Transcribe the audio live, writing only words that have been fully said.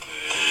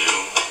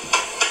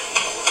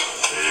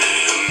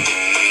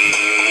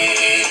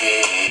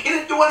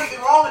do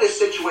anything wrong in this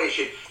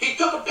situation. He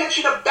took a pitch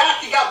in the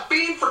back. He got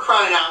beamed for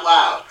crying out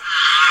loud.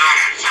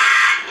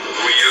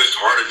 We used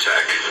heart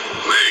attack.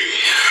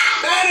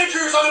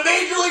 Managers on a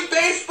Major League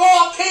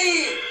Baseball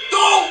team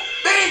don't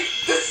make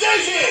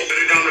decisions.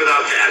 Could have done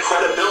without that.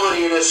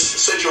 Credibility in this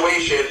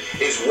situation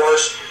is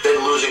worse than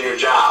losing your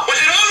job.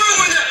 Was it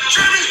over with the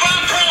Germans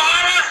bomb Pearl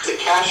Harbor? The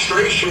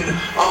castration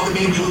of the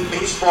Major League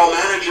Baseball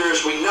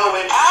managers, we know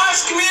it.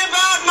 Ask me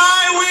about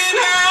my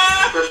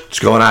winner. What's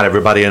going on,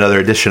 everybody? Another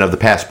edition of the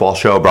Passball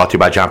Show brought to you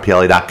by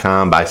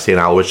JohnPielli.com, by St.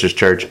 Aloysius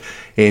Church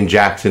in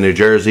Jackson, New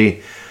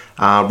Jersey.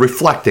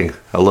 Reflecting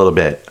a little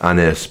bit on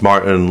this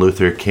Martin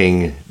Luther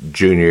King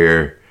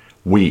Jr.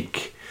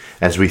 week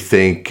as we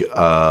think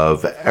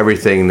of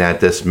everything that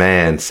this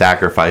man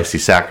sacrificed. He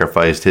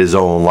sacrificed his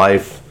own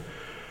life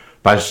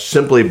by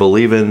simply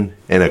believing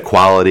in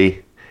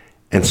equality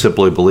and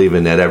simply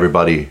believing that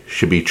everybody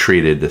should be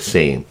treated the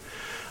same.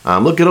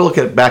 Look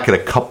back at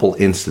a couple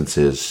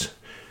instances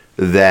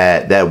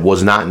that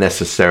was not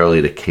necessarily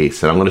the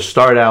case. And I'm going to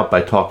start out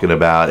by talking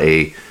about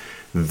a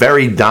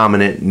very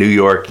dominant New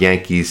York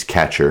Yankees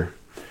catcher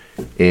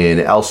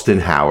in Elston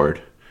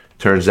Howard.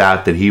 Turns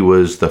out that he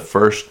was the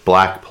first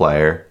black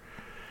player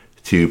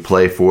to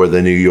play for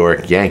the New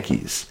York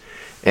Yankees.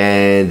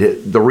 And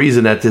the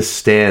reason that this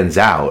stands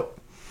out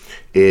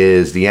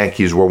is the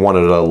Yankees were one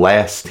of the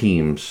last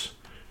teams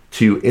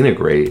to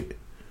integrate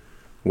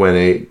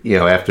when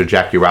after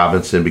Jackie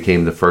Robinson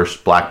became the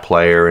first black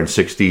player in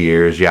 60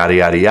 years, yada,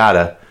 yada,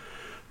 yada.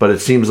 But it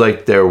seems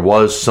like there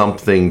was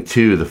something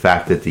to the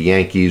fact that the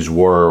Yankees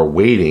were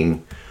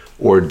waiting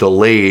or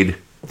delayed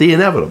the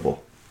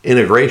inevitable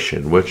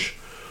integration, which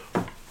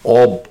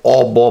all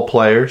ball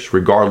players,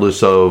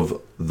 regardless of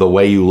the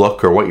way you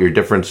look or what your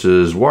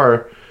differences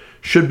were,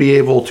 should be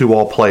able to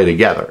all play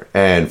together.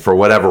 And for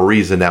whatever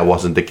reason that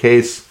wasn't the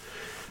case,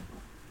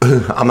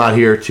 I'm not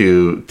here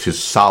to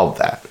solve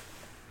that.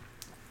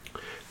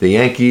 The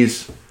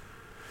Yankees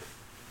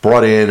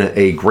brought in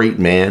a great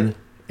man,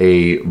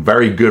 a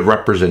very good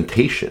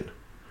representation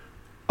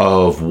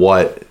of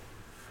what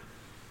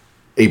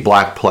a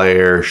black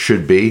player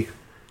should be.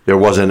 There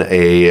wasn't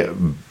a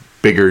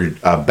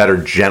better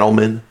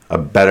gentleman, a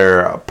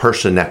better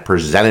person that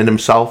presented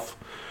himself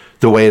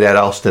the way that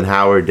Elston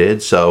Howard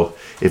did. So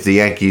if the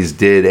Yankees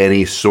did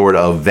any sort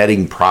of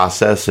vetting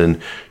process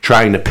and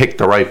trying to pick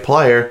the right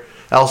player,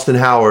 Elston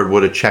Howard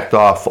would have checked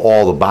off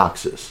all the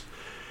boxes.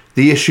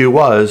 The issue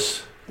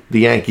was the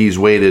Yankees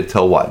waited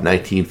till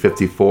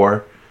 1954,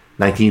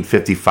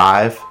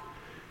 1955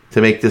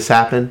 to make this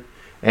happen.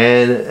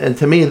 And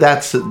to me,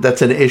 that's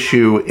an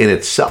issue in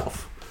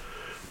itself.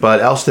 But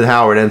Elston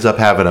Howard ends up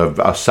having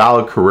a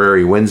solid career.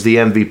 He wins the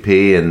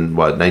MVP in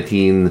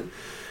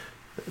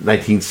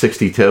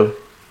 1962.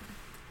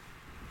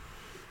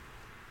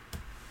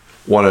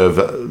 One of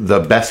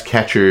the best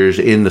catchers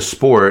in the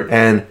sport.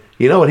 And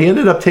you know what? He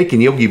ended up taking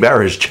Yogi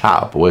Berra's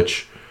job,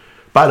 which,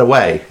 by the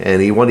way,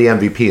 and he won the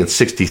MVP in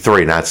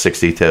 63, not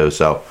 62.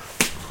 So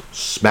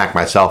smack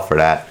myself for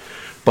that.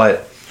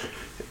 But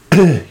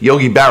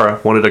Yogi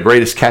Berra, one of the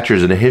greatest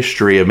catchers in the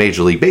history of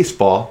Major League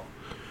Baseball,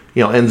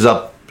 ends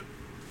up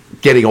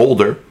getting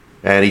older,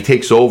 and he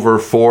takes over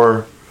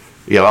for,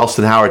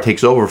 Elston Howard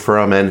takes over for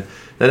him, and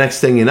the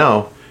next thing you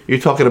know, you're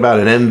talking about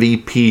an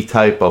MVP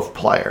type of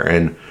player,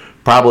 and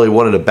probably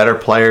one of the better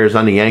players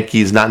on the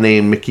Yankees, not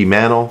named Mickey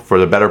Mantle, for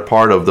the better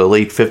part of the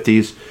late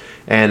 50s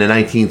and the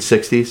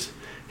 1960s.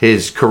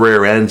 His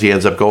career ends. He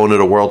ends up going to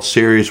the World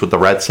Series with the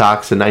Red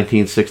Sox in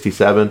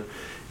 1967.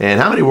 And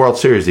how many World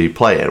Series did he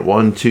play in?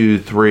 1, 2,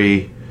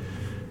 3,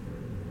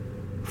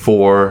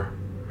 4,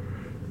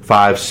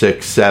 5,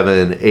 6,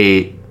 7,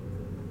 8.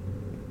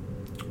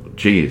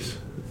 Geez.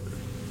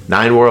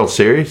 9 World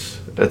Series?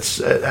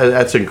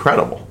 That's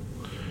incredible.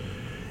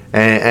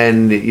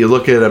 And you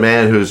look at a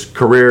man whose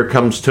career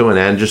comes to an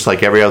end, just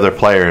like every other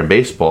player in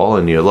baseball,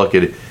 and you look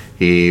at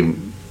he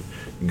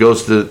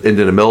goes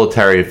into the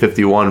military in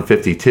 51,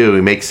 52.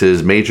 He makes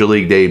his major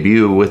league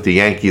debut with the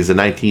Yankees in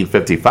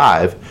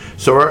 1955.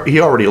 So he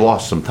already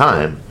lost some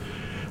time.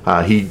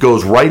 He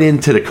goes right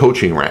into the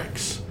coaching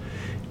ranks.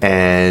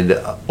 And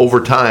over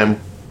time,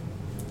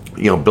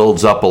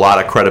 builds up a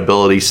lot of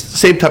credibility.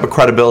 Same type of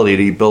credibility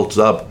that he builds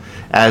up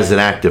as an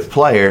active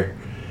player.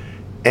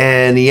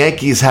 And the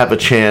Yankees have a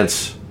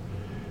chance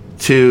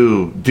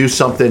to do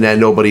something that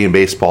nobody in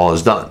baseball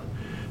has done.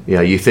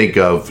 You think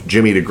of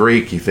Jimmy the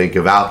Greek, you think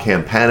of Al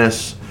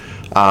Campanis.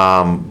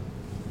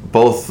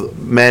 Both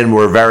men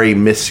were very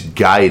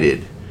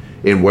misguided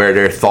in where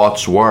their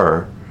thoughts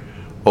were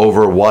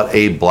over what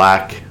a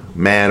black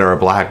man or a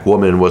black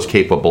woman was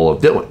capable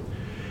of doing.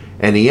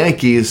 And the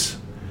Yankees,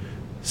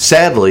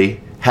 sadly,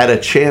 had a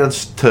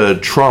chance to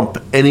trump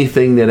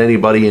anything that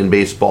anybody in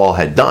baseball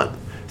had done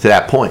to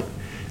that point.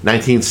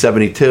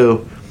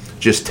 1972,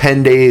 just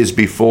 10 days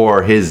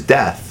before his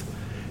death,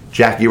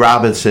 Jackie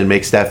Robinson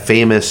makes that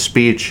famous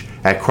speech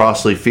at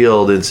Crossley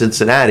Field in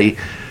Cincinnati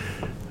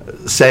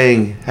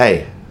saying,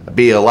 hey, I'd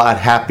be a lot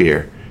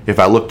happier if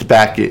I looked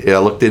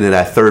into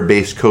that third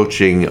base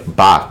coaching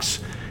box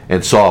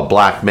and saw a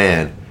black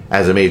man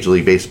as a Major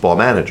League Baseball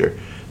manager.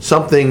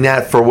 something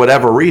that for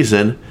whatever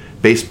reason,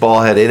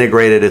 baseball had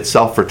integrated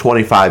itself for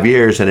 25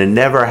 years and it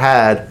never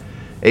had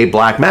a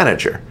black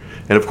manager.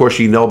 And of course,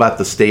 you know about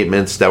the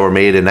statements that were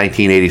made in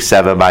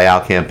 1987 by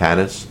Al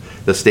Campanis,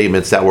 the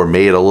statements that were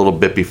made a little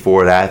bit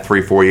before that,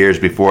 3-4 years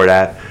before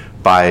that,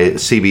 by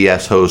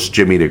CBS host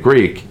Jimmy the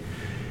Greek.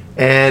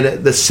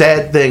 And the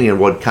sad thing and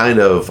what kind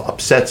of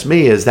upsets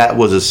me is that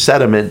was a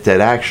sentiment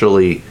that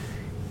actually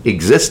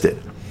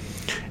existed.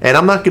 And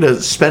I'm not going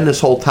to spend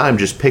this whole time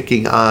just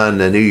picking on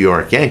the New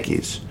York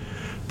Yankees,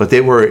 but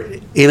they were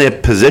in a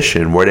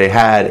position where they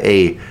had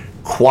a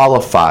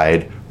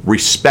qualified,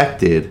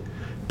 respected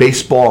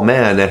baseball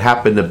man that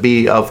happened to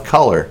be of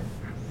color.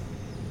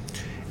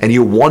 And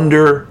you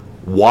wonder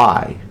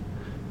why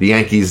the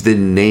Yankees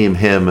didn't name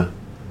him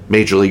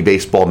Major League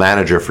Baseball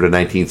manager for the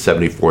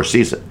 1974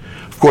 season.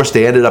 Of course,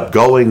 they ended up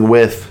going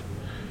with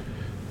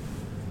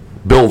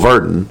Bill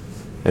Virdon,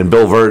 and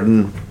Bill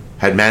Virdon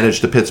had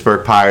managed the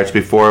Pittsburgh Pirates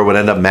before, would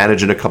end up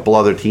managing a couple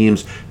other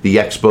teams, the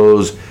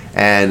Expos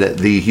and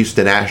the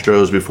Houston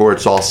Astros, before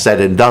it's all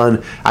said and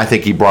done. I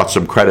think he brought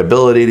some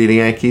credibility to the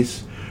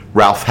Yankees.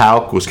 Ralph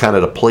Houck was kind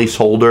of the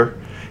placeholder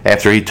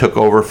after he took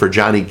over for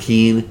Johnny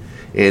Keane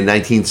in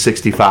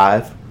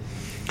 1965.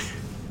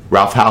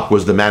 Ralph Houck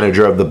was the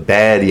manager of the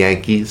bad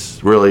Yankees,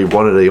 really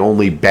one of the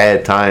only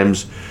bad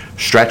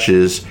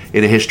stretches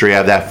in the history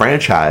of that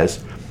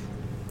franchise.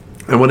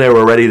 And when they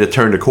were ready to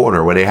turn the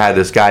corner, when they had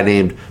this guy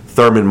named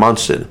Thurman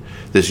Munson,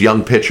 this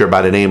young pitcher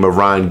by the name of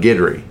Ron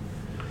Guidry,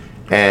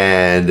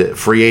 and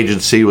free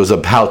agency was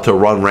about to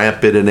run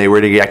rampant, and they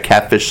were to get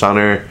Catfish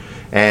Hunter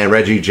and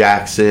Reggie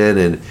Jackson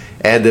and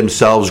add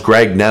themselves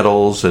Greg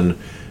Nettles and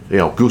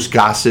Goose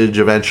Gossage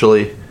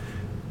eventually,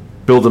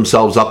 build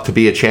themselves up to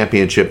be a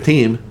championship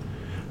team.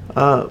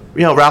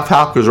 Ralph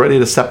Houck was ready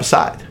to step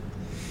aside.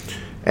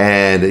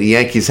 And the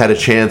Yankees had a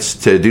chance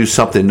to do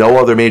something no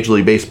other Major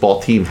League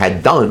Baseball team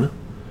had done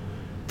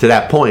to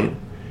that point,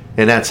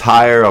 and that's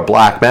hire a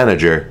black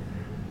manager.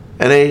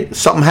 And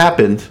something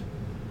happened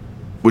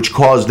which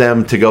caused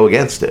them to go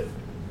against it.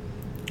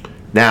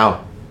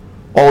 Now,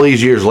 all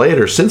these years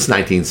later, since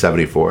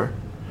 1974,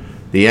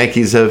 the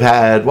Yankees have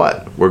had,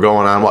 we're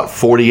going on,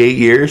 48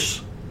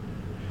 years?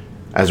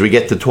 As we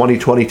get to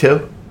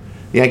 2022,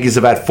 the Yankees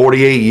have had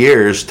 48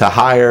 years to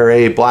hire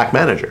a black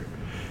manager.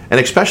 And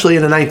especially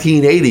in the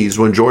 1980s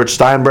when George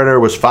Steinbrenner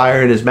was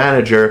firing his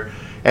manager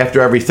after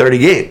every 30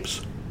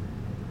 games.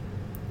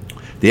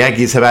 The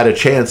Yankees have had a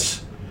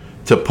chance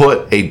to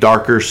put a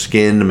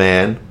darker-skinned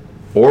man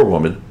or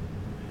woman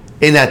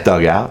in that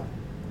dugout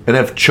and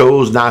have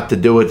chose not to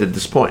do it at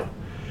this point.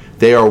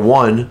 They are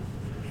one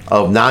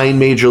of 9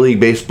 Major League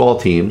Baseball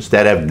teams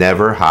that have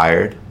never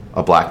hired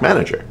a black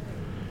manager.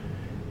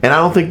 And I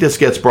don't think this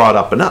gets brought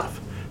up enough.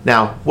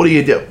 Now, what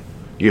do?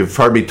 You've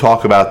heard me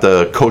talk about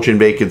the coaching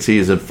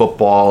vacancies in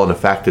football and the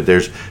fact that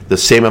there's the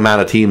same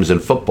amount of teams in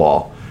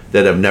football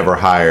that have never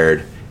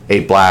hired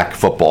a black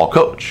football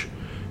coach.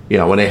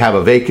 When they have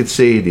a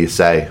vacancy, do you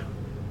say,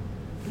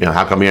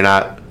 how come you're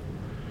not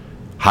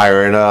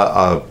hiring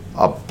a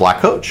black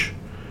coach?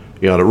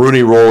 The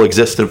Rooney Rule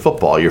exists in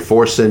football. You're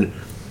forcing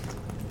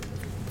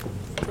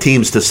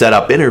teams to set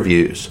up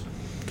interviews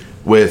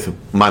with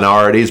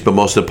minorities, but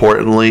most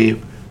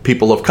importantly,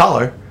 people of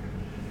color.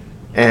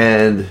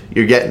 And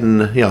you're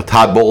getting,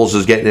 Todd Bowles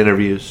is getting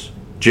interviews.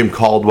 Jim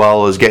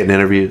Caldwell is getting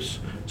interviews.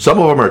 Some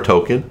of them are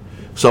token.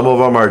 Some of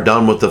them are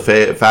done with the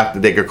fact that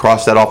they could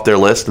cross that off their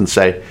list and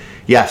say,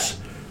 yes,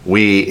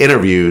 we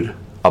interviewed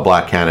a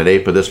black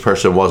candidate, but this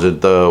person wasn't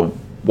the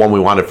one we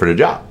wanted for the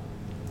job.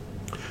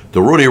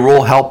 The Rooney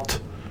Rule helped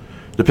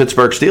the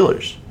Pittsburgh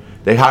Steelers.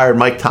 They hired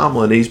Mike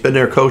Tomlin. He's been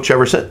their coach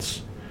ever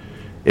since.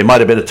 It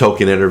might have been a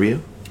token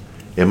interview.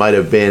 It might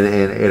have been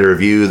an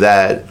interview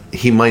that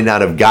he might not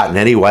have gotten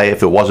anyway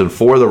if it wasn't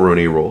for the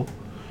Rooney Rule.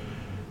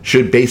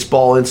 Should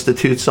baseball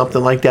institute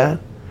something like that?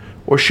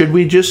 Or should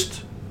we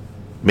just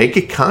make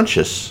it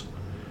conscious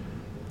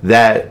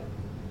that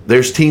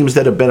there's teams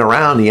that have been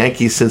around, the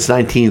Yankees since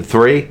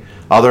 1903,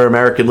 other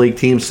American League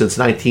teams since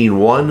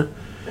 1901,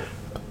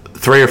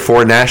 3 or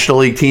 4 National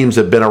League teams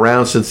have been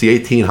around since the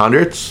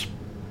 1800s?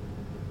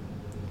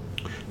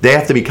 They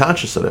have to be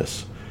conscious of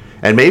this.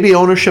 And maybe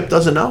ownership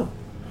doesn't know.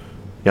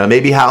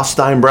 Maybe Hal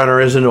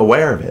Steinbrenner isn't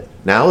aware of it.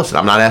 Now, listen,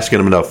 I'm not asking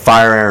him to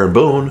fire Aaron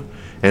Boone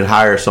and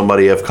hire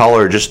somebody of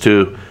color just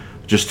to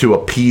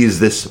appease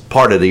this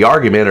part of the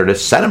argument or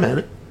this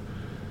sentiment.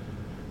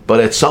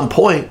 But at some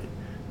point,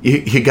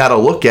 you got to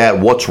look at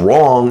what's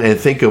wrong and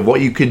think of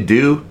what you could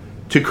do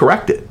to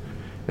correct it.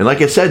 And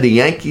like I said, the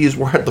Yankees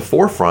were at the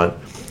forefront,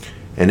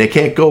 and they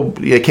can't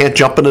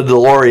jump into the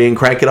DeLorean,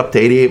 crank it up to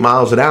 88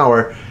 miles an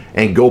hour,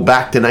 and go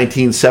back to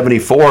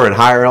 1974 and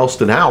hire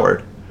Elston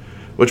Howard.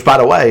 Which, by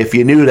the way, if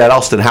you knew that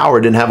Elston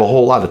Howard didn't have a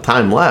whole lot of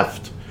time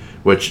left,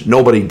 which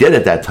nobody did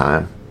at that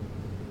time,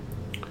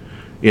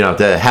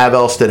 to have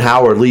Elston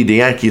Howard lead the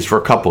Yankees for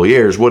a couple of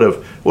years would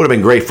have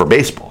been great for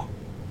baseball.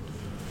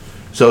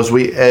 So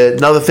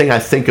another thing I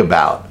think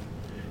about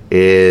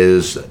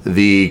is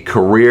the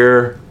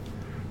career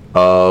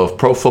of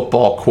pro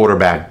football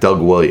quarterback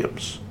Doug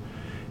Williams.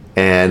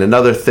 And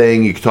another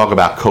thing, you could talk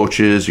about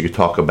coaches, you could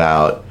talk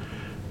about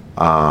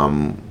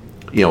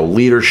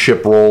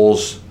leadership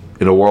roles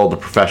in the world of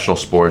professional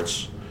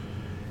sports,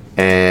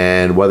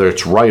 and whether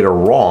it's right or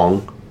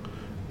wrong,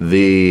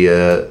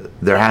 there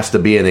has to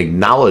be an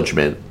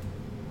acknowledgement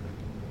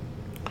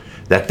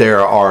that there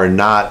are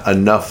not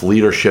enough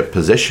leadership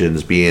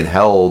positions being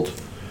held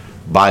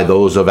by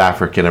those of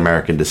African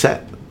American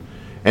descent.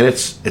 And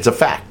it's a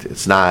fact.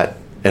 It's not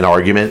an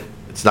argument.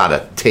 It's not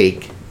a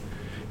take.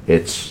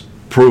 It's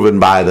proven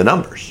by the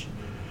numbers.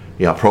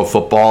 Pro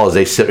football, as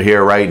they sit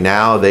here right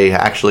now, they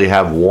actually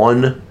have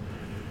one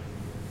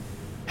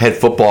head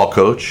football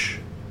coach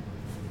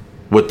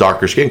with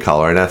darker skin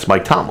color, and that's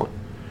Mike Tomlin.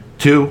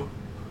 2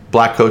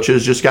 black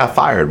coaches just got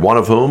fired, one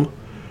of whom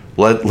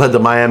led the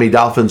Miami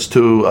Dolphins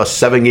to a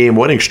 7-game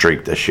winning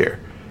streak this year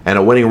and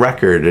a winning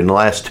record in the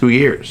last 2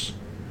 years.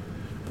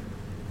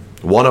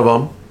 One of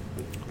them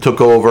took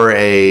over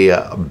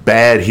a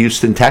bad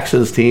Houston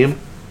Texans team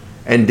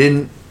and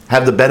didn't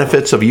have the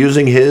benefits of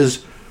using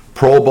his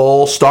Pro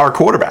Bowl star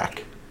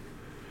quarterback.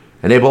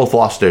 And they both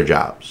lost their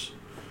jobs.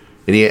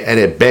 And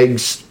it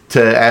begs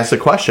to ask the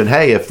question,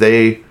 hey, if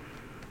they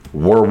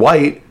were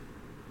white,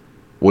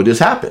 would this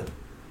happen?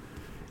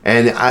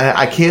 And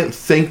I can't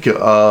think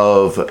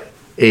of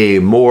a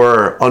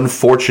more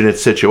unfortunate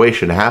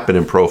situation to happen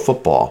in pro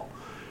football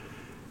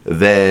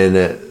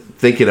than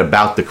thinking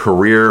about the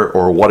career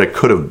or what it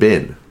could have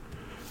been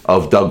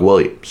of Doug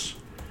Williams.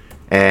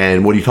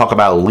 And when you talk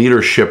about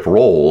leadership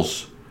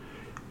roles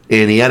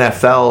in the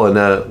NFL in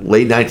the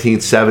late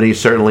 1970s,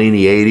 certainly in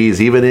the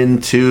 80s, even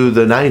into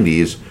the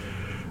 90s,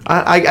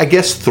 I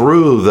guess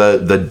through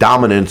the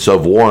dominance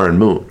of Warren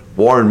Moon.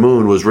 Warren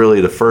Moon was really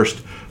the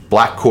first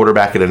black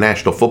quarterback in the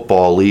National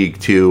Football League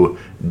to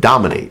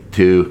dominate,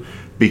 to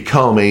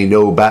become a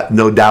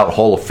no doubt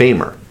Hall of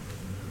Famer.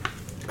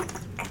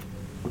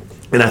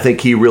 And I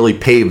think he really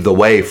paved the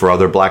way for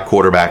other black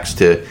quarterbacks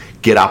to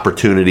get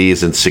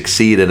opportunities and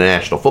succeed in the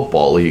National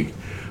Football League.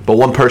 But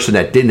one person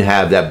that didn't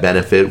have that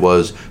benefit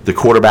was the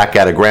quarterback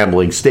out of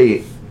Grambling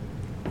State,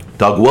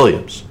 Doug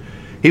Williams.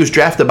 He was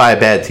drafted by a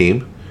bad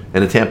team,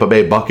 and the Tampa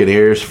Bay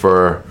Buccaneers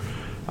for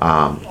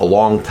a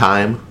long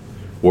time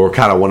were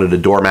kind of one of the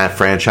doormat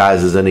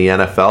franchises in the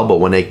NFL. But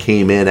when they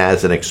came in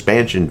as an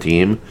expansion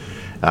team,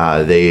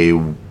 they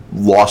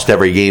lost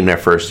every game their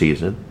first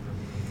season.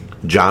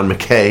 John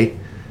McKay,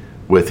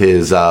 with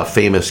his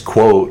famous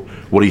quote,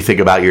 "What do you think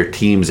about your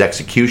team's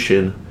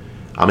execution?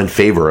 I'm in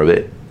favor of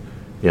it."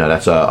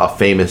 That's a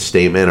famous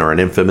statement or an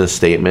infamous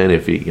statement.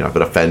 If if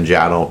it offends you,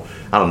 I don't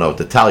know what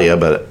to tell you,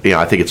 but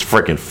I think it's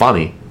freaking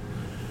funny.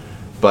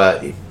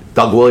 But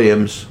Doug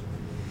Williams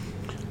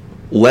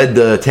led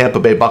the Tampa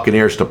Bay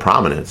Buccaneers to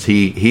prominence.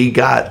 He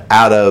got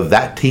out of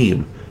that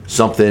team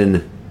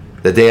something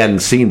that they hadn't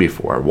seen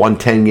before. Won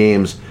 10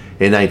 games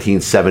in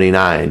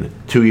 1979.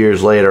 2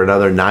 years later,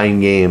 another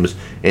 9 games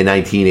in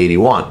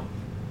 1981.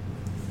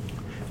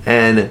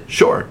 And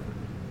sure,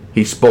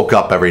 he spoke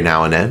up every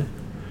now and then,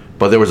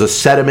 but there was a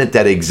sentiment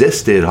that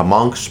existed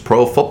amongst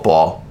pro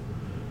football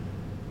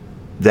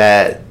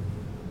that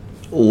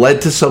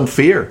led to some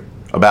fear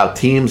about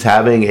teams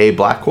having a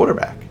black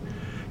quarterback.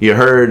 You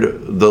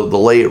heard the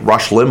late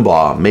Rush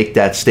Limbaugh make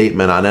that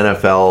statement on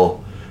NFL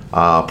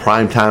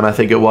Primetime, I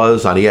think it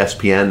was, on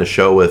ESPN, the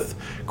show with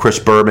Chris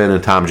Berman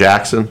and Tom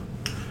Jackson.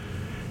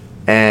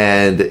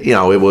 And,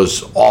 it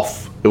was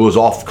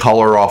off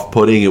color, off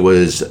putting. It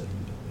was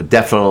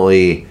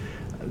definitely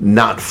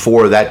not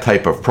for that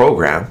type of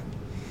program.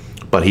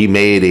 But he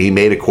made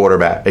a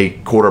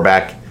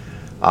quarterback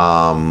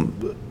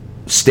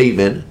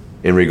statement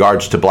in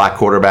regards to black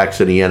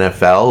quarterbacks in the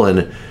NFL,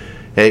 and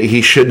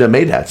he shouldn't have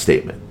made that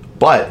statement.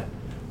 But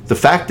the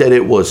fact that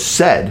it was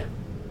said,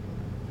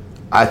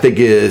 I think,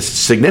 is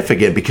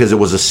significant because it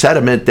was a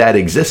sentiment that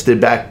existed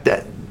back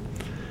then.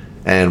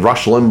 And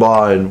Rush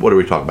Limbaugh, in what are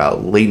we talking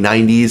about, late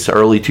 90s,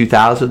 early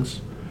 2000s,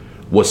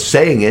 was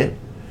saying it.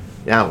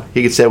 Now,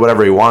 he could say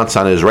whatever he wants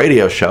on his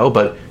radio show,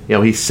 but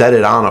he said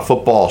it on a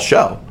football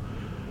show.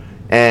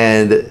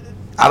 And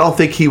I don't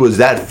think he was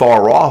that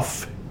far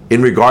off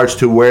in regards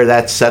to where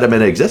that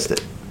sentiment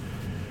existed.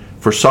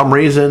 For some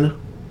reason,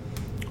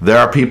 there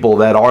are people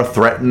that are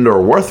threatened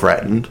or were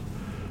threatened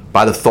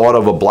by the thought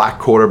of a black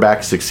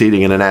quarterback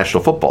succeeding in the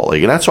National Football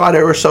League. And that's why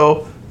there were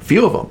so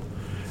few of them.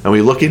 And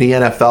we look in the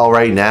NFL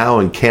right now,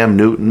 and Cam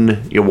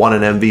Newton, won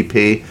an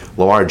MVP.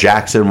 Lamar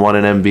Jackson won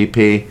an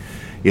MVP.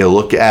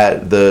 Look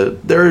at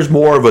there's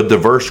more of a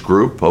diverse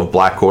group of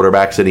black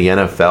quarterbacks in the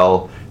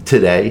NFL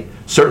today,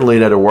 certainly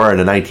than there were in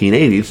the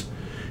 1980s.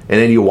 And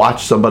then you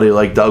watch somebody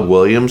like Doug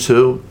Williams,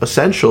 who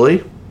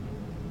essentially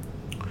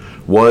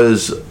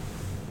was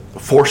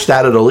forced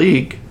out of the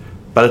league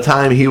by the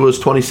time he was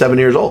 27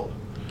 years old.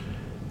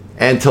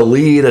 And to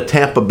lead a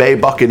Tampa Bay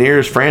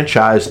Buccaneers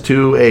franchise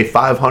to a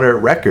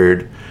 .500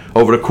 record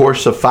over the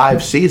course of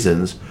 5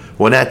 seasons,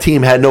 when that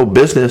team had no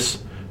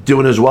business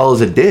doing as well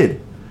as it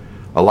did,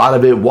 a lot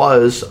of it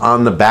was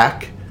on the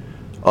back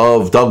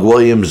of Doug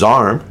Williams'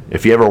 arm.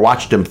 If you ever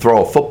watched him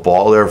throw a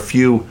football, there are a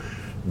few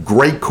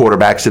great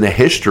quarterbacks in the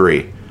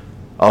history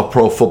of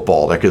pro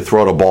football that could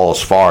throw the ball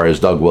as far as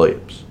Doug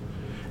Williams.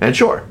 And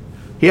sure,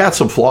 he had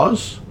some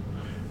flaws.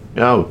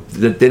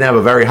 Didn't have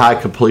a very high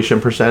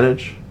completion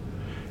percentage.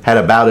 Had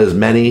about as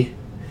many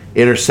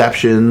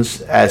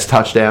interceptions as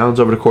touchdowns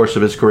over the course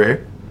of his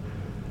career.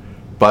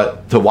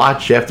 But to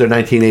watch after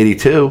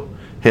 1982,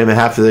 him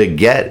have to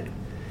get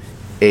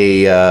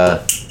a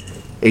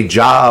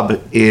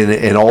job in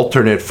an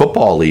alternate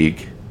football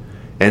league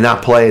and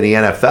not play in the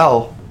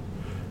NFL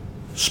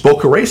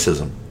spoke of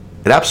racism.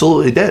 It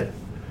absolutely did.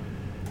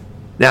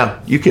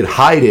 Now, you could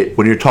hide it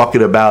when you're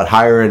talking about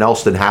hiring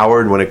Elston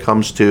Howard when it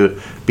comes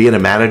to being a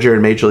manager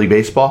in Major League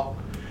Baseball.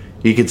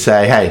 You could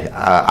say, hey,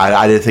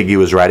 I didn't think he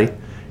was ready.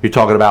 You're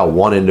talking about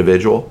one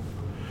individual.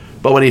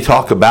 But when you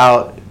talk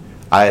about,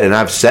 and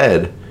I've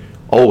said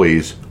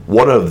always,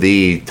 one of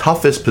the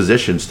toughest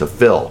positions to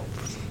fill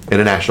in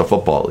a National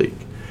Football League.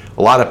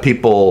 A lot of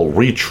people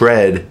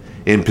retread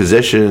in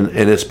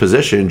this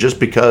position just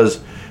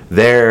because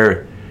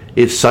there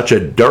is such a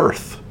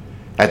dearth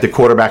at the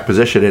quarterback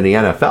position in the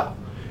NFL.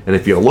 And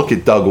if you look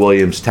at Doug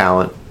Williams'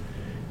 talent,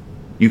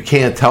 you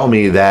can't tell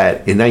me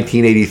that in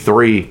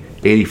 1983,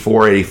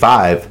 84,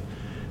 85,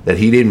 that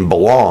he didn't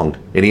belong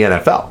in the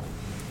NFL.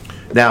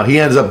 Now, he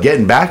ends up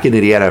getting back into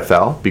the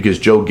NFL because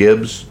Joe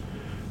Gibbs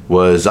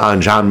was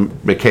on John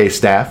McKay's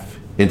staff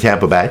in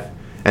Tampa Bay.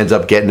 Ends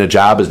up getting a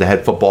job as the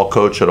head football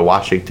coach of the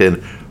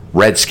Washington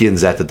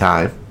Redskins at the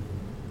time.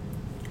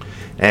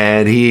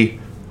 And he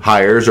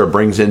hires or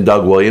brings in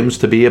Doug Williams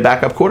to be a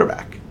backup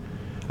quarterback.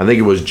 I think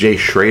it was Jay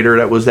Schrader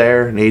that was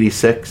there in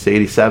 86,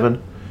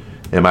 87.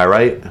 Am I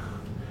right?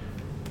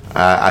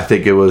 I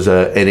think it was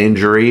an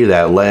injury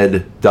that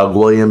led Doug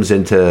Williams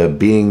into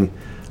being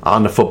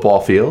on the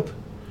football field.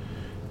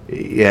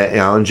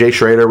 Yeah, and Jay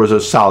Schrader was a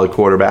solid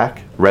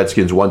quarterback.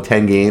 Redskins won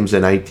 10 games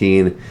in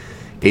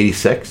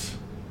 1986.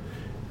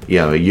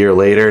 A year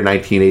later,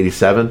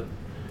 1987,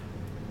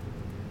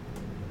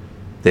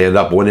 they ended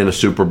up winning a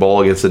Super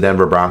Bowl against the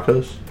Denver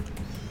Broncos.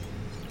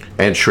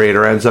 And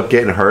Schrader ends up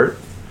getting hurt.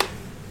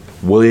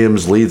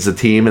 Williams leads the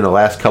team in the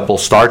last couple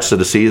starts of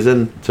the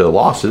season to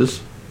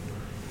losses.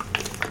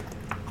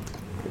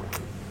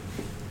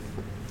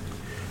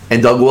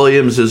 And Doug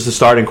Williams is the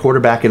starting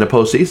quarterback in the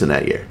postseason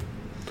that year.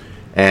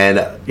 And,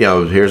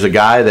 here's a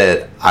guy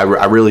that I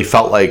really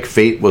felt like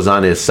fate was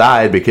on his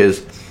side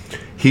because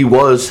he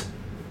was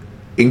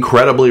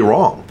incredibly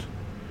wronged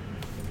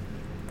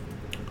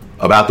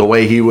about the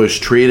way he was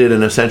treated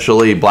and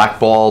essentially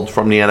blackballed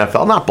from the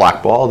NFL. Not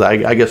blackballed.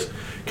 I guess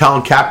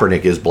Colin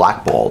Kaepernick is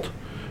blackballed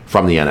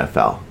from the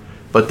NFL.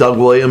 But Doug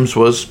Williams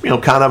was,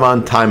 kind of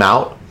on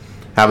timeout,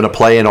 having to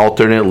play in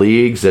alternate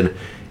leagues. And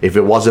if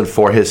it wasn't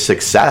for his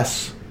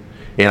success,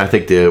 and I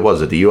think the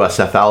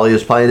USFL he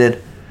was playing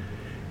in,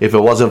 if it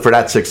wasn't for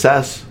that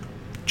success,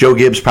 Joe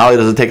Gibbs probably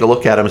doesn't take a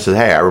look at him and says,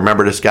 hey, I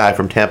remember this guy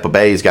from Tampa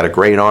Bay. He's got a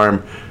great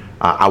arm.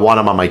 I want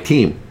him on my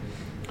team.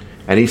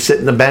 And he's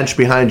sitting the bench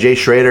behind Jay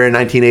Schrader in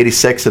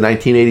 1986 and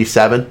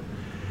 1987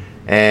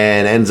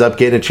 and ends up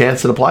getting a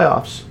chance in the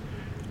playoffs.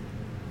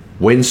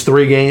 Wins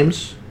 3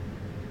 games,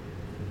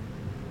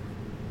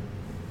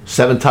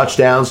 7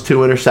 touchdowns, 2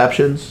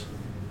 interceptions.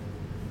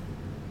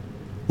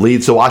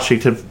 Leads the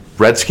Washington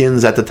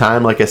Redskins at the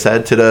time, like I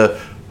said, to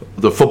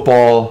the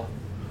football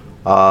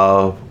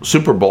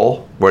Super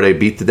Bowl where they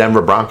beat the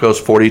Denver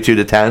Broncos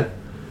 42-10.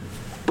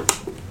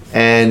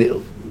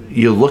 And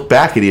you look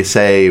back and you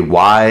say,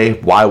 why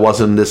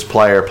wasn't this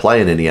player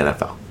playing in the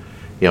NFL?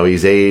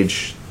 He's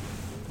age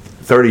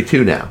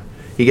 32 now.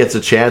 He gets a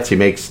chance. He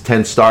makes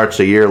 10 starts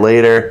a year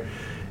later.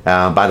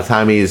 By the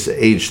time he's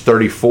age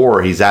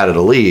 34, he's out of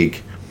the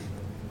league.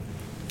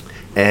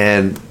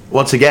 And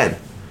once again,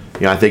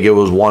 I think it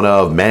was one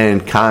of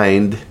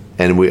mankind,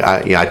 and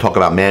I talk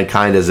about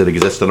mankind as it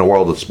exists in the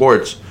world of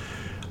sports,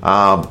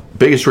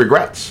 biggest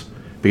regrets.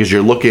 Because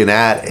you're looking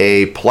at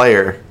a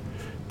player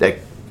that,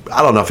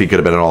 I don't know if he could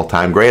have been an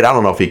all-time great. I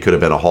don't know if he could have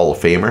been a Hall of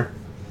Famer.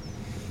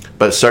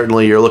 But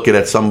certainly you're looking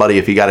at somebody,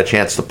 if he got a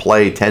chance to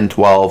play 10,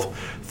 12,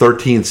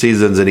 13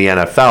 seasons in the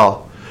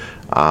NFL,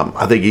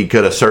 I think he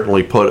could have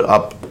certainly put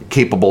up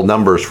capable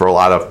numbers for a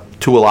lot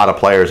of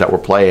players that were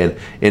playing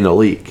in the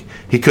league.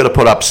 He could have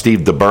put up Steve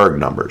DeBerg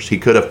numbers. He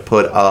could have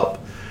put up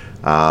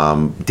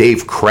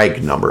Dave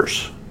Craig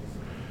numbers.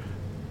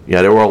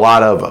 There were a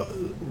lot of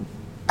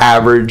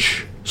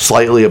average,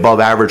 slightly above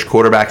average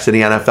quarterbacks in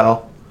the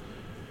NFL.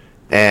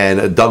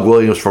 And Doug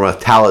Williams, from a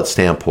talent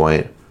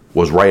standpoint,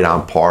 was right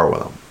on par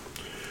with him.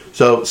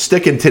 So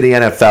sticking to the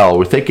NFL,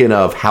 we're thinking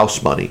of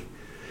house money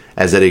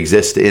as it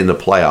exists in the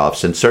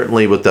playoffs. And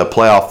certainly with the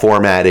playoff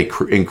format, it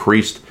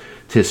increased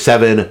to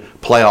 7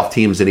 playoff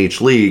teams in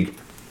each league.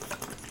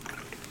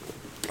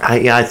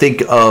 I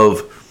think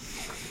of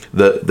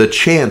the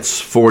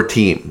chance for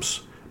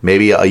teams,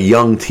 maybe a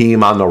young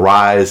team on the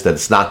rise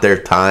that's not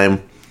their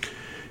time.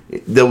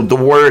 The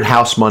word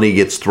house money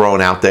gets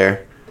thrown out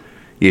there.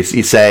 You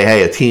say,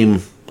 hey, a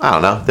team, I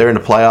don't know, they're in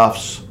the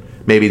playoffs,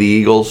 maybe the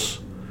Eagles.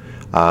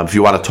 If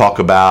you want to talk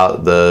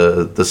about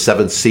the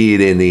 7th seed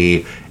in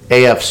the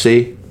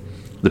AFC,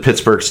 the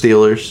Pittsburgh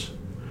Steelers,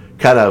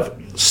 kind of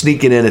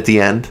sneaking in at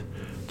the end.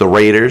 The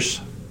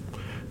Raiders,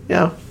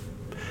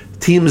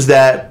 teams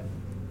that,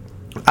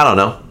 I don't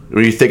know,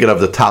 when you're thinking of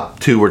the top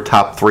 2 or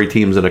top 3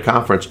 teams in a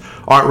conference,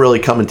 aren't really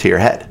coming to your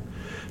head.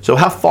 So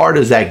how far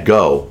does that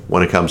go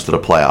when it comes to the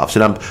playoffs?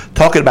 And I'm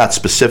talking about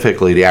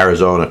specifically the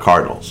Arizona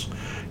Cardinals.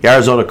 The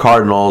Arizona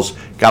Cardinals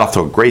got off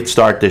to a great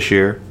start this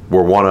year.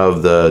 Were one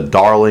of the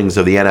darlings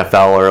of the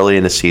NFL early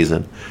in the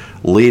season,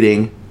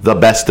 leading the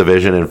best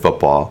division in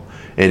football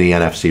in the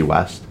NFC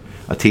West.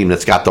 A team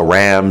that's got the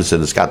Rams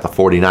and it's got the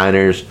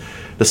 49ers.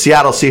 The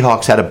Seattle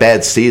Seahawks had a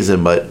bad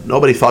season, but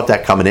nobody thought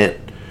that coming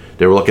in.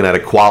 They were looking at a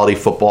quality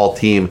football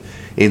team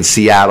in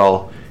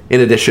Seattle, in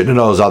addition to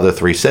those other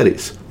 3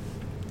 cities.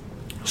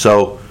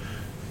 So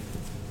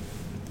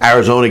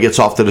Arizona gets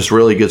off to this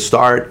really good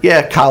start.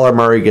 Yeah, Kyler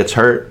Murray gets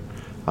hurt.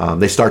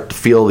 They start to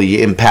feel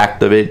the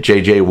impact of it.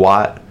 J.J.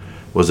 Watt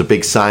was a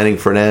big signing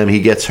for them.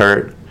 He gets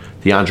hurt.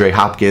 DeAndre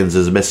Hopkins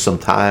has missed some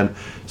time.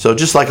 So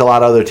just like a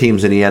lot of other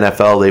teams in the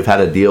NFL, they've had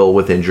to deal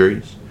with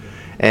injuries.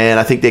 And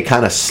I think they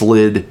kind of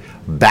slid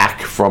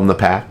back from the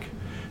pack.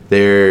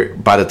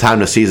 By the time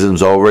the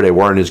season's over, they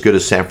weren't as good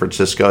as San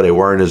Francisco. They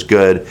weren't as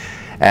good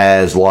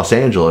as Los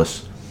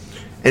Angeles.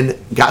 And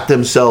got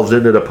themselves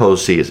into the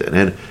postseason.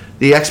 And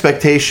the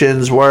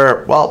expectations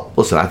were, well,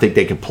 listen, I think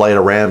they could play the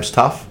Rams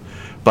tough.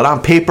 But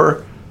on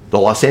paper, the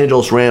Los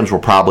Angeles Rams were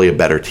probably a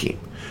better team.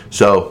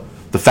 So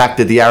the fact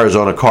that the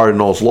Arizona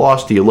Cardinals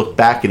lost, do you look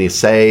back and you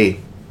say,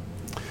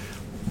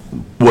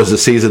 was the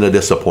season a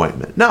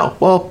disappointment? No.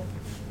 Well,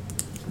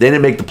 they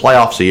didn't make the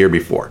playoffs the year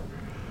before.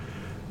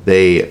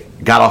 They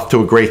got off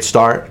to a great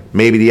start.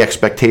 Maybe the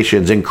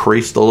expectations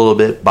increased a little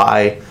bit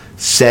by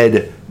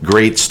said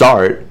great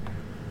start.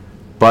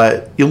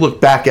 But you look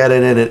back at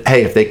it and,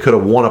 hey, if they could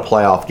have won a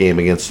playoff game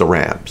against the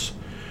Rams,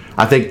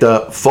 I think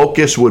the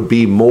focus would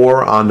be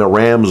more on the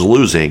Rams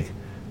losing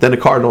than the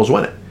Cardinals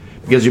winning.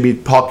 Because you'd be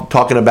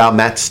talking about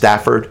Matt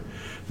Stafford,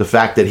 the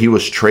fact that he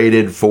was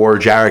traded for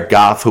Jared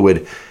Goff,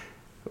 who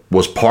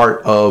was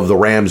part of the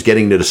Rams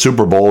getting to the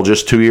Super Bowl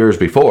just 2 years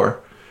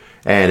before.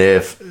 And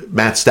if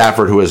Matt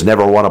Stafford, who has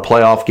never won a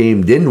playoff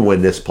game, didn't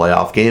win this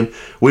playoff game,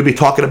 we'd be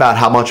talking about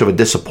how much of a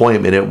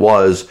disappointment it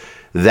was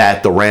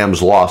that the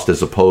Rams lost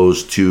as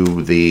opposed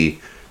to the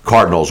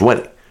Cardinals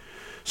winning.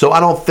 So I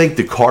don't think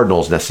the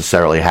Cardinals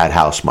necessarily had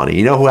house money.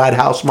 You know who had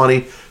house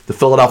money? The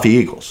Philadelphia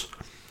Eagles.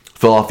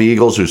 Philadelphia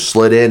Eagles, who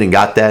slid in and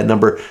got that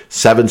number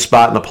 7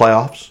 spot in the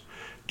playoffs.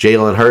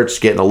 Jalen Hurts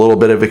getting a little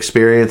bit of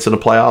experience in the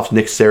playoffs.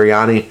 Nick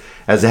Sirianni,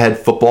 as the head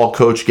football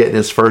coach, getting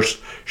his first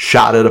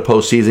shot at a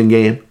postseason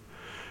game.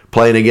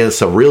 Playing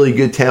against a really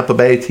good Tampa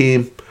Bay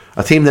team.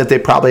 A team that they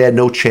probably had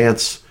no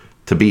chance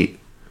to beat.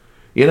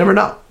 You never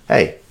know.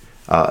 Hey,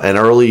 an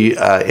early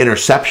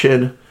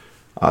interception,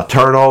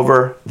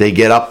 turnover. They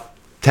get up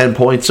 10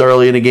 points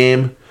early in the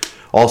game.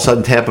 All of a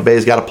sudden, Tampa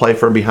Bay's got to play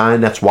from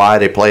behind. That's why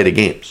they play the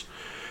games.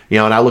 You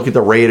know, and I look at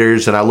the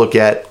Raiders and I look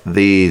at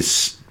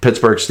these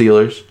Pittsburgh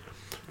Steelers.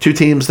 2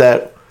 teams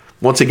that,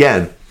 once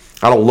again,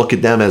 I don't look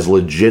at them as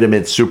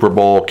legitimate Super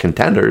Bowl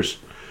contenders.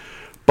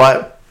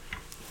 But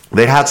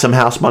they had some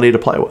house money to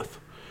play with.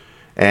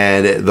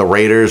 And the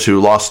Raiders,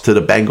 who lost to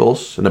the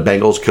Bengals, and the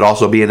Bengals could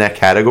also be in that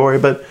category.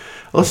 But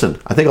listen,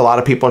 I think a lot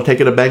of people are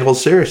taking the Bengals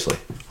seriously.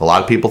 A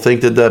lot of people think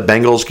that the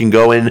Bengals can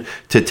go in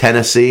to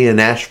Tennessee and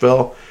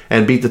Nashville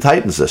and beat the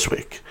Titans this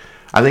week.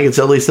 I think it's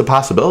at least a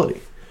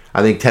possibility.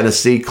 I think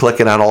Tennessee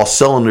clicking on all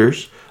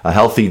cylinders, a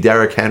healthy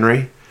Derrick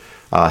Henry,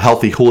 a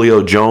healthy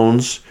Julio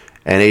Jones,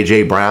 and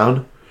A.J.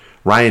 Brown.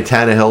 Ryan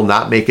Tannehill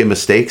not making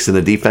mistakes and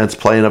the defense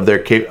playing of their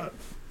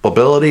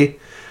capability.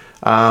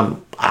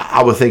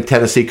 I would think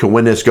Tennessee can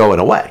win this going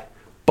away.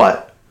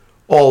 But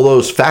all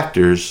those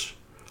factors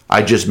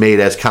I just made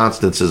as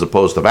constants as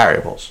opposed to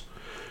variables.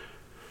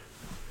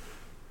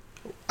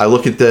 I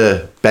look at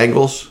the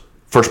Bengals,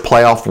 first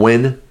playoff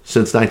win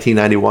since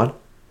 1991.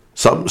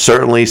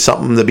 Certainly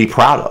something to be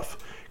proud of.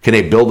 Can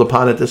they build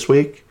upon it this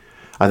week?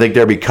 I think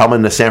they're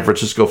becoming the San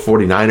Francisco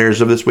 49ers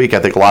of this week. I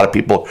think a lot of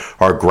people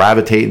are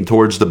gravitating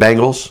towards the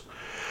Bengals.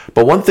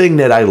 But one thing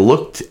that I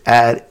looked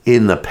at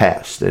in the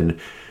past, and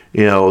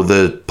you know,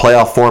 the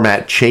playoff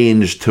format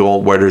changed to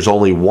where there's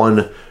only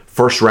one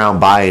first round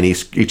bye in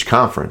each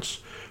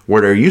conference,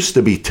 where there used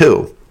to be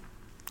 2.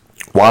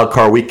 Wild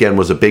Card Weekend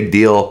was a big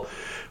deal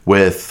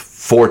with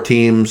 4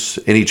 teams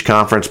in each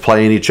conference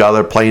playing each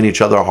other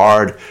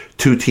hard,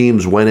 2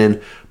 teams winning,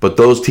 but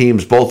those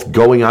teams both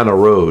going on a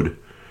road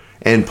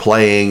and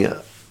playing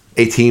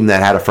a team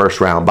that had a first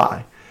round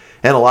bye.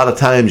 And a lot of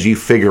times you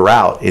figure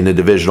out in the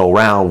divisional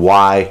round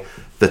why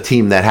the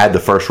team that had the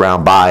first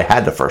round bye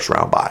had the first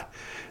round bye.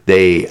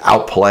 They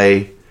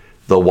outplay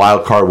the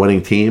wild card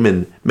winning team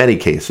in many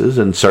cases,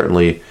 and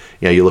certainly, you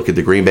know, you look at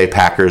the Green Bay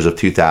Packers of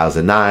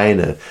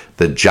 2009,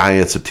 the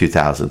Giants of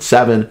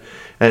 2007.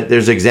 And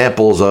there's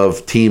examples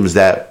of teams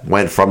that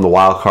went from the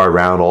wild card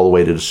round all the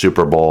way to the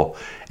Super Bowl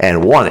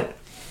and won it.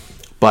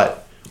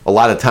 But a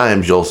lot of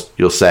times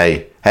you'll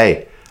say,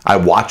 hey, I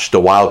watched a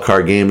wild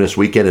card game this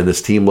weekend and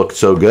this team looked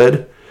so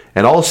good.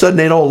 And all of a sudden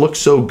they don't look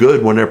so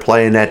good when they're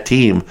playing that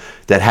team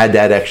that had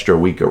that extra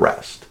week of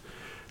rest.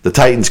 The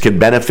Titans can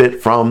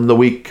benefit from the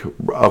week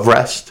of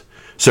rest.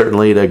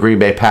 Certainly the Green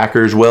Bay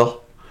Packers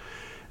will.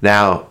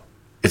 Now,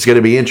 it's going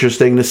to be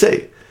interesting to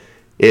see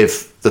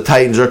if the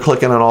Titans are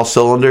clicking on all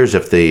cylinders,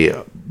 if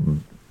the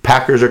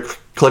Packers are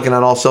clicking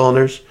on all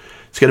cylinders.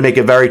 It's going to make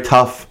it very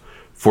tough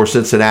for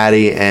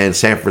Cincinnati and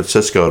San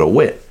Francisco to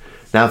win.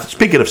 Now,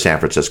 speaking of San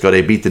Francisco,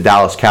 they beat the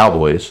Dallas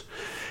Cowboys.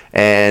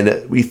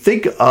 And we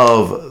think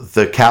of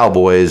the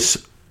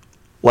Cowboys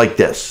like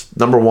this.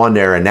 Number one,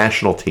 they're a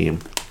national team.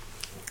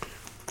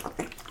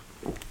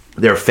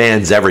 There are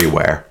fans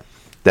everywhere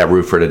that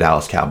root for the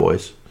Dallas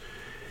Cowboys.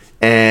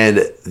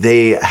 And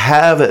they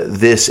have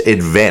this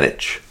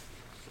advantage.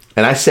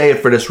 And I say it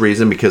for this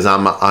reason because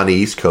I'm on the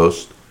East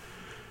Coast.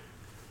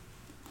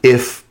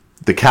 If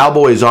the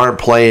Cowboys aren't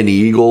playing the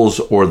Eagles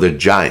or the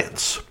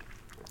Giants,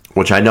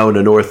 which I know in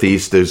the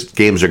Northeast, those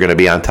games are going to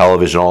be on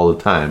television all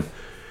the time,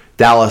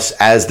 Dallas,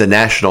 as the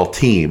national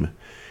team,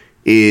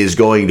 is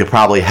going to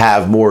probably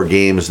have more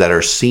games that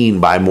are seen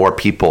by more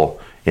people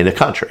in the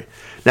country.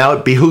 Now,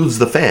 it behooves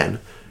the fan,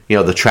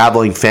 the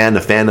traveling fan,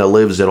 the fan that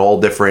lives in all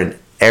different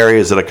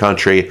areas of the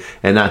country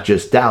and not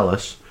just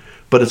Dallas.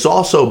 But it's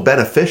also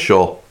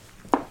beneficial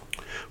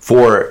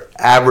for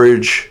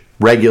average,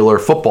 regular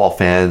football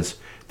fans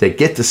that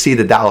get to see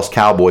the Dallas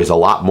Cowboys a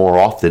lot more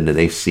often than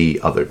they see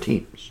other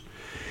teams.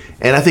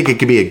 And I think it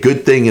could be a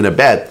good thing and a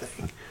bad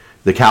thing.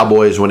 The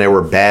Cowboys, when they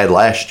were bad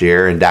last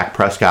year and Dak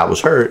Prescott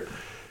was hurt,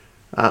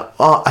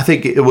 I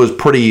think it was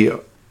pretty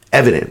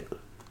evident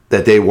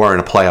that they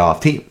weren't a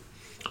playoff team.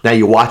 Now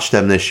you watch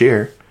them this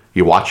year.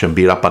 You watch them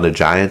beat up on the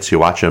Giants. You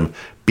watch them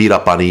beat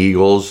up on the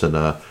Eagles and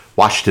the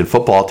Washington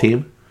football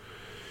team.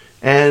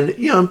 And,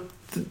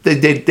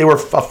 they were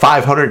a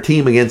 500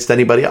 team against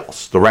anybody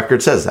else. The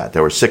record says that.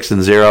 They were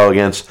 6-0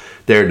 against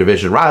their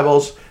division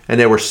rivals, and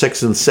they were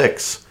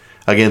 6-6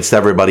 against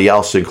everybody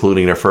else,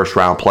 including their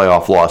first-round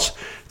playoff loss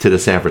to the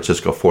San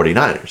Francisco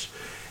 49ers.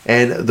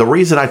 And the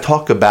reason I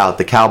talk about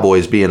the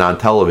Cowboys being on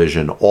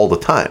television all the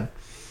time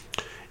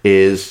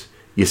is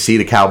you see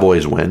the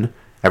Cowboys win.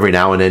 Every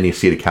now and then you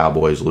see the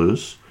Cowboys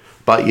lose.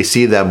 But you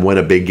see them win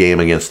a big game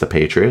against the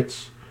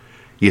Patriots.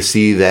 You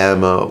see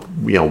them,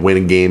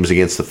 winning games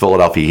against the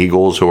Philadelphia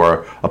Eagles, who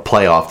are a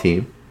playoff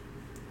team.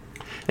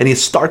 And you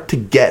start to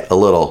get a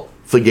little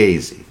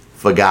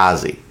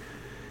fugazi.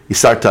 You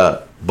start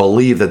to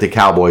believe that the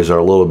Cowboys are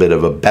a little bit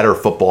of a better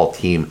football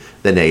team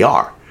than they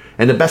are.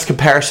 And the best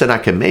comparison I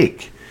can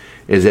make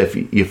is if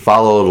you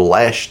followed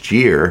last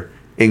year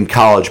in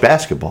college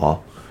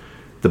basketball,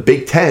 the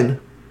Big Ten,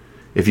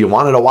 if you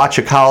wanted to watch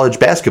a college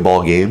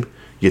basketball game,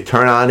 you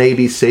turn on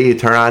ABC, you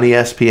turn on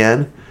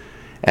ESPN,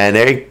 and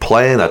they're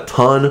playing a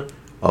ton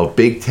of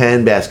Big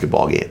Ten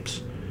basketball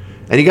games.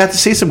 And you got to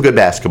see some good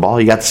basketball.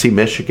 You got to see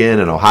Michigan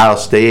and Ohio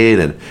State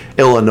and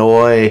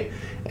Illinois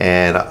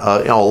and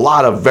a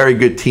lot of very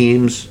good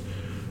teams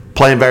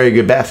playing very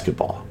good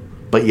basketball.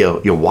 But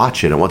you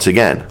watch it, and once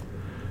again,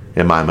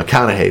 in my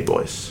McConaughey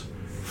voice,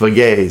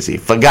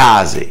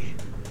 Fugazi.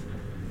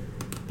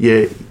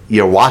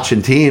 You're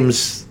watching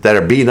teams that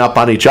are beating up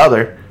on each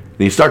other, and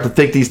you start to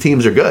think these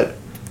teams are good.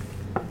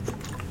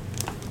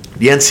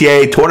 The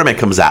NCAA tournament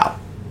comes out.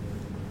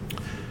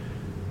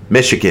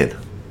 Michigan,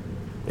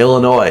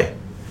 Illinois,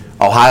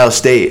 Ohio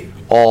State,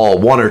 all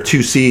 1 or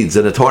 2 seeds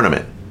in the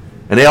tournament.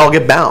 And they all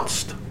get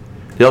bounced.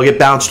 They all get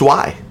bounced.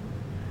 Why?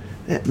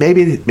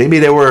 Maybe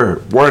they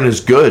weren't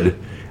as good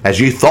as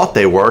you thought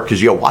they were because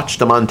you watched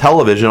them on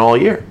television all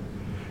year.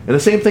 And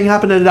the same thing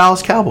happened to the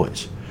Dallas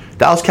Cowboys.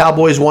 Dallas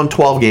Cowboys won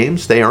 12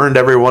 games. They earned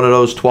every one of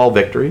those 12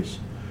 victories.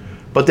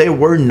 But they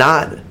were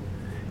not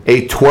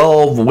a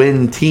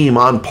 12-win team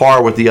on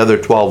par with the other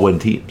 12-win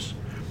teams.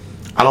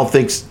 I don't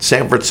think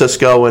San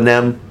Francisco and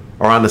them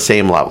are on the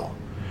same level.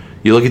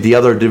 You look at the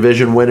other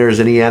division winners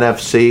in the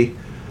NFC,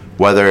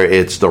 whether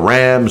it's the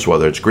Rams,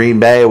 whether it's Green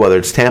Bay, whether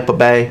it's Tampa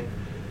Bay.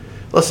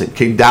 Listen,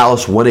 can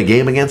Dallas win a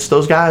game against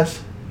those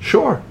guys?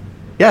 Sure.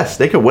 Yes,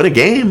 they could win a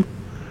game.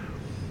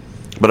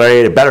 But are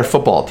they a better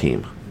football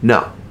team?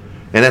 No.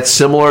 And that's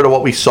similar to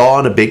what we saw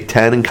in the Big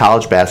Ten in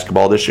college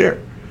basketball this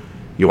year.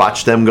 You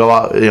watch them go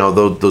out,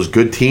 those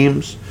good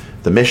teams,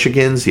 the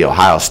Michigans, the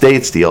Ohio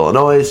States, the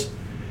Illinois,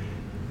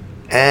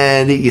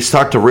 and you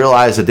start to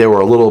realize that they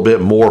were a little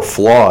bit more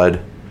flawed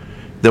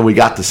than we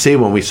got to see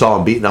when we saw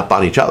them beating up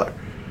on each other.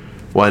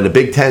 When the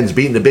Big Ten's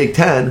beating the Big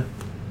Ten,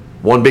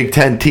 one Big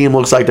Ten team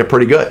looks like they're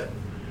pretty good.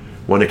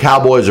 When the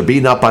Cowboys are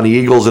beating up on the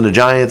Eagles and the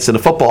Giants and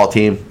the football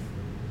team,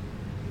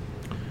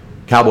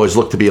 Cowboys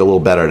look to be a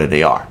little better than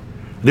they are.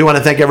 I do want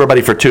to thank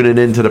everybody for tuning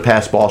in to the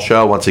Passball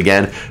Show. Once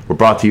again, we're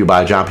brought to you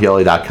by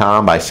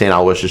JohnPielli.com, by St.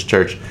 Aloysius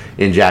Church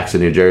in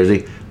Jackson, New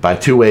Jersey, by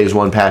Two Ways,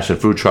 One Passion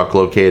Food Truck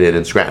located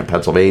in Scranton,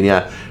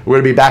 Pennsylvania. We're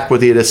going to be back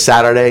with you this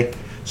Saturday,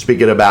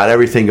 speaking about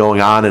everything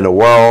going on in the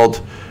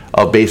world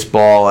of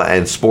baseball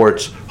and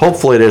sports.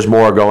 Hopefully there's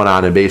more going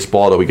on in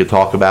baseball that we could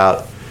talk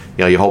about.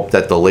 You hope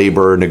that the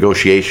labor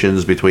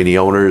negotiations between the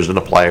owners and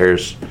the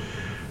players,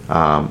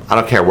 I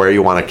don't care where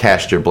you want to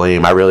cast your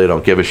blame. I really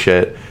don't give a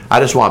shit. I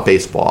just want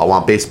baseball. I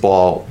want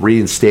baseball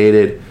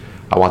reinstated.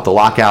 I want the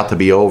lockout to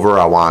be over.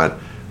 I want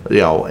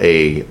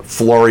a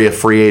flurry of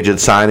free agent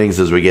signings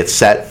as we get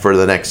set for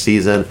the next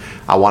season.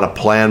 I want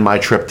to plan my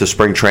trip to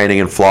spring training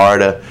in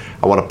Florida.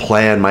 I want to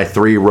plan my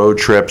 3 road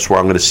trips where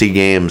I'm going to see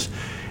games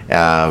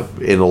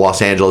in the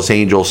Los Angeles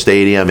Angels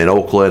Stadium, in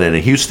Oakland, and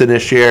in Houston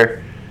this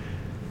year.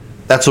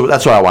 That's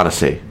what I want to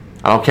see.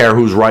 I don't care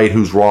who's right,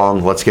 who's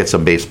wrong. Let's get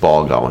some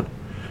baseball going.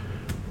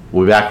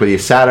 We'll be back with you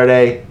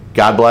Saturday.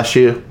 God bless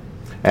you.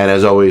 And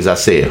as always, I'll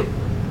see you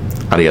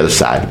on the other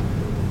side.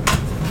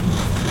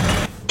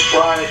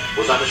 Bryant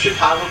was on the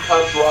Chicago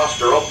Cubs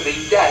roster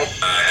opening day.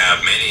 I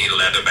have many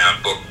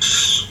leather-bound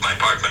books. My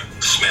apartment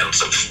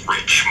smells of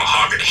rich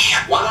mahogany.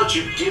 Why don't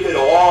you give it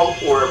all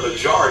or a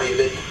majority of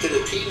it to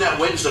the team that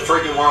wins the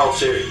friggin' World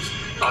Series?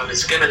 I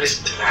was going to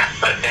listen to that,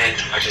 but then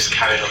I just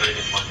carried on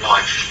living my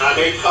life. I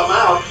may come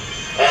out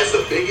as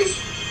the biggest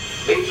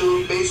Major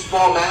League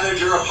Baseball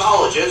manager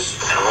apologist.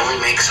 That'll only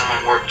make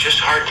someone work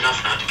just hard enough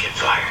not to get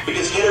fired.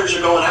 Because hitters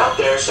are going out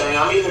there saying,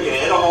 I'm either going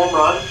to hit a home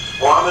run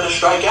or I'm going to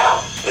strike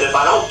out. And if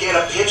I don't get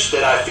a pitch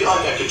that I feel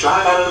like I could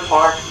drive out of the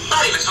park, I'm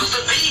not even supposed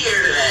to be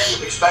here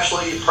today.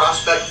 especially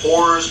prospect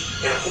whores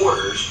and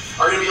hoarders,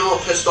 are going to be a little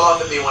pissed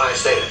off at me when I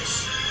say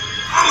this.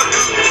 I'm a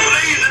dude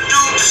playing the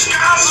dude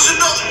disguised as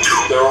another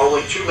dude. There are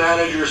only 2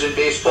 managers in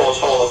baseball's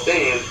Hall of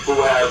Fame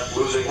who have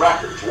losing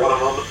records. One of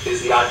them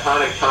is the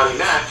iconic Connie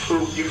Mack,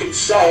 who you could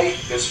say,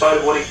 in spite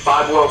of winning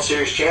 5 World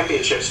Series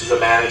championships as a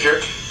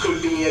manager,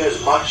 could be in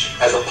as much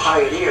as a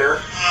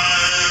pioneer.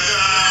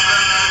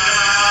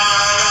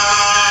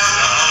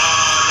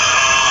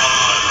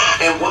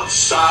 And what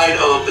side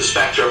of the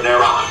spectrum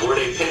they're on. Were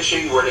they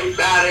pitching? Were they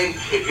batting?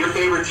 If your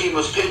favorite team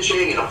was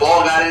pitching and a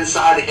ball got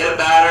inside and hit a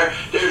batter,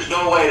 there's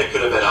no way that could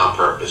have been on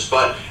purpose.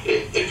 But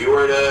if you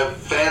were a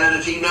fan of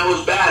the team that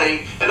was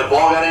batting and the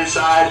ball got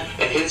inside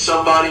and hit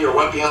somebody or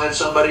went behind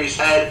somebody's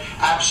head,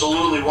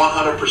 absolutely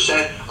 100%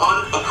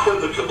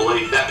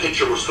 unequivocally, that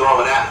pitcher was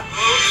throwing at him.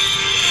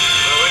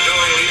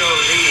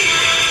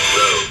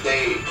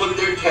 They put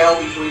their tail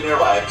between their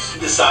legs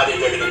and decided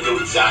they're going to do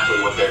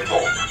exactly what they're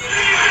told.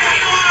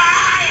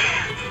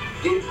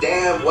 You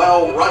damn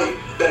well right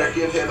better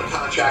give him a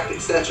contract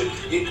extension.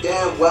 You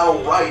damn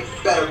well right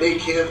better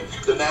make him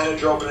the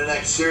manager over the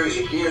next series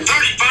of years.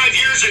 35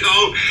 years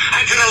ago,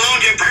 I could have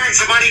loaned your parents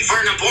the money for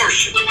an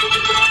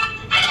abortion.